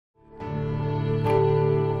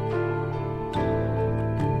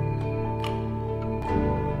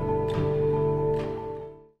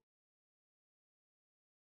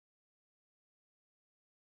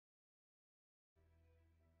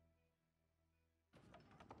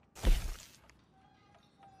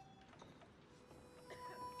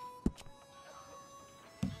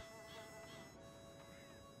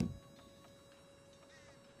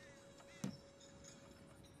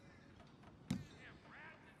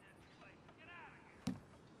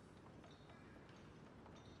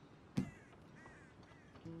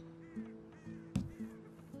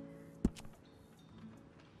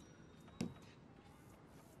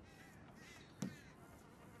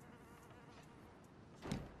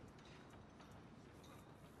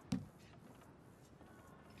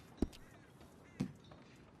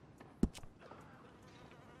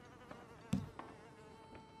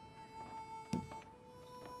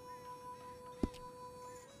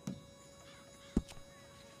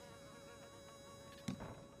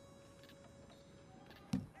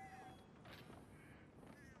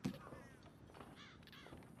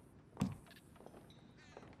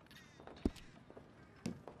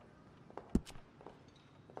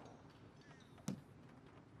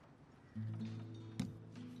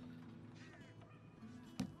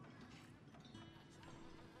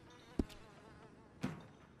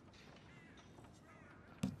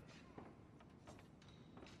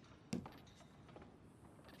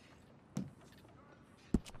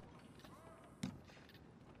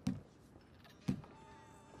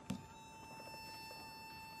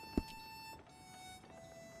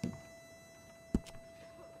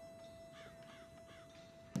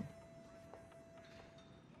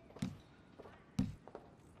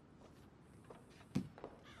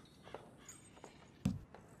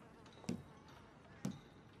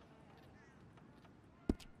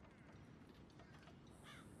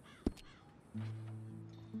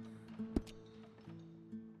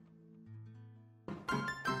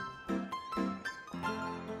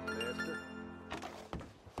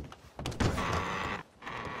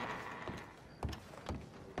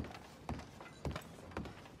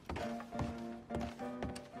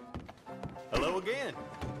Hello again.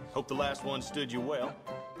 Hope the last one stood you well.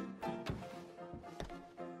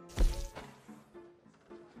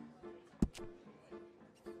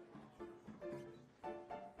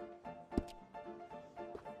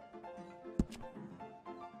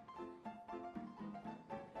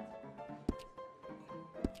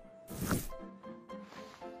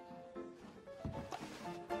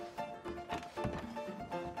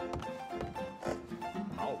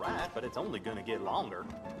 All right, but it's only gonna get longer.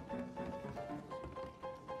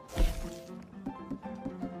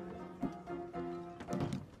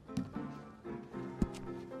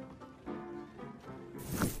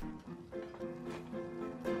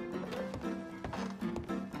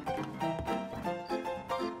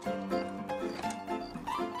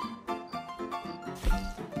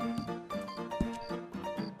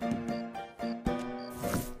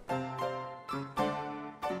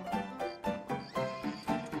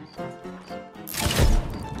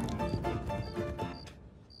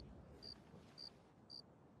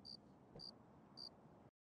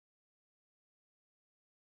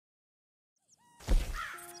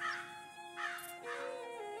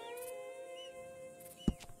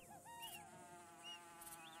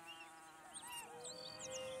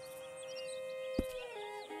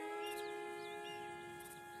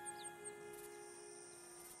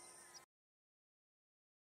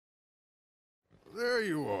 There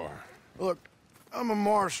you are. Look, I'm a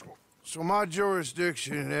marshal, so my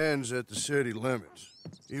jurisdiction ends at the city limits,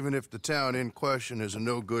 even if the town in question is a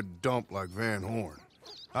no-good dump like Van Horn.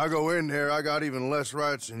 I go in there, I got even less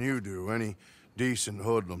rights than you do. Any decent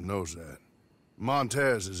hoodlum knows that.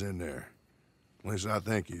 Montez is in there. At least I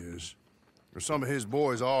think he is. Or some of his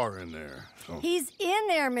boys are in there, so... He's in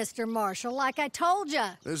there, Mr. Marshal, like I told you.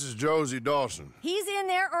 This is Josie Dawson. He's in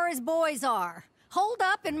there or his boys are. Hold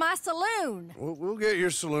up in my saloon. We'll get your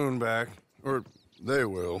saloon back. Or they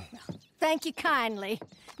will. Thank you kindly.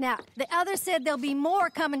 Now, the others said there'll be more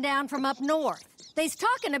coming down from up north. They's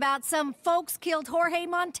talking about some folks killed Jorge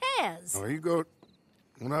Montez. Oh, you go...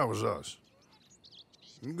 Well, that was us.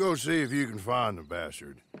 You go see if you can find the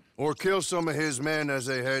bastard. Or kill some of his men as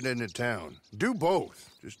they head into town. Do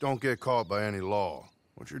both. Just don't get caught by any law.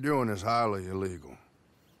 What you're doing is highly illegal.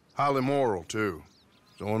 Highly moral, too.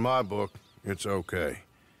 So in my book, it's okay.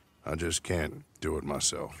 I just can't do it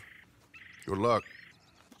myself. Good luck.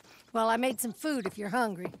 Well, I made some food if you're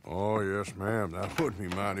hungry. Oh, yes, ma'am. That would be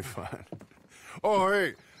mighty fine. Oh,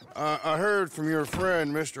 hey, I heard from your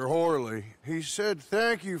friend, Mr. Horley. He said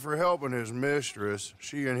thank you for helping his mistress.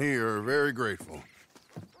 She and he are very grateful.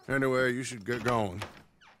 Anyway, you should get going.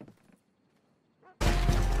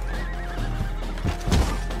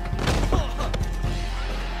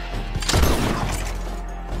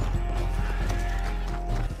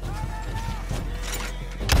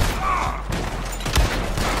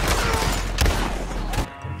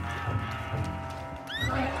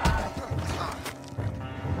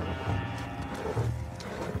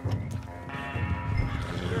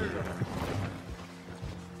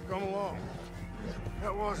 Come along.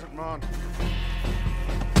 That wasn't Monty.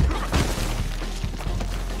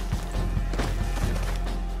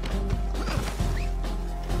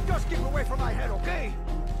 Just keep away from my head, okay?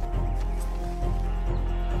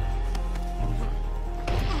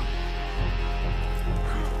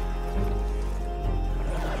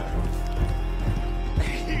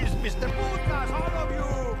 He's Mr. Putas, all of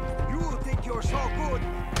you! You think you're so good?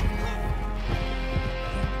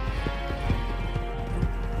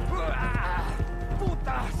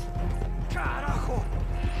 Putas! Carajo!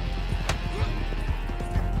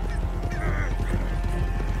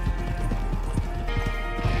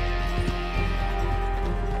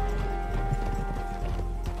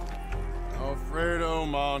 Alfredo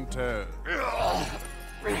Montez.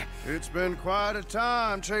 It's been quite a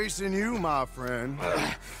time chasing you, my friend.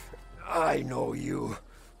 I know you.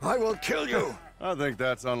 I will kill you. I think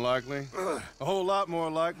that's unlikely. A whole lot more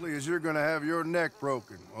likely is you're gonna have your neck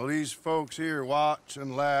broken while these folks here watch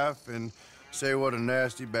and laugh and say what a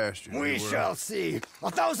nasty bastard you were. We shall see.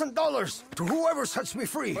 $1,000 to whoever sets me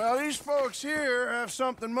free. Well, these folks here have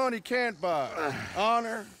something money can't buy.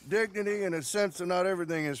 Honor, dignity, and a sense that not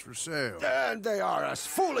everything is for sale. And they are as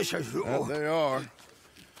foolish as you. And they are.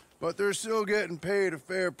 But they're still getting paid a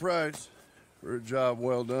fair price for a job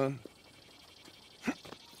well done.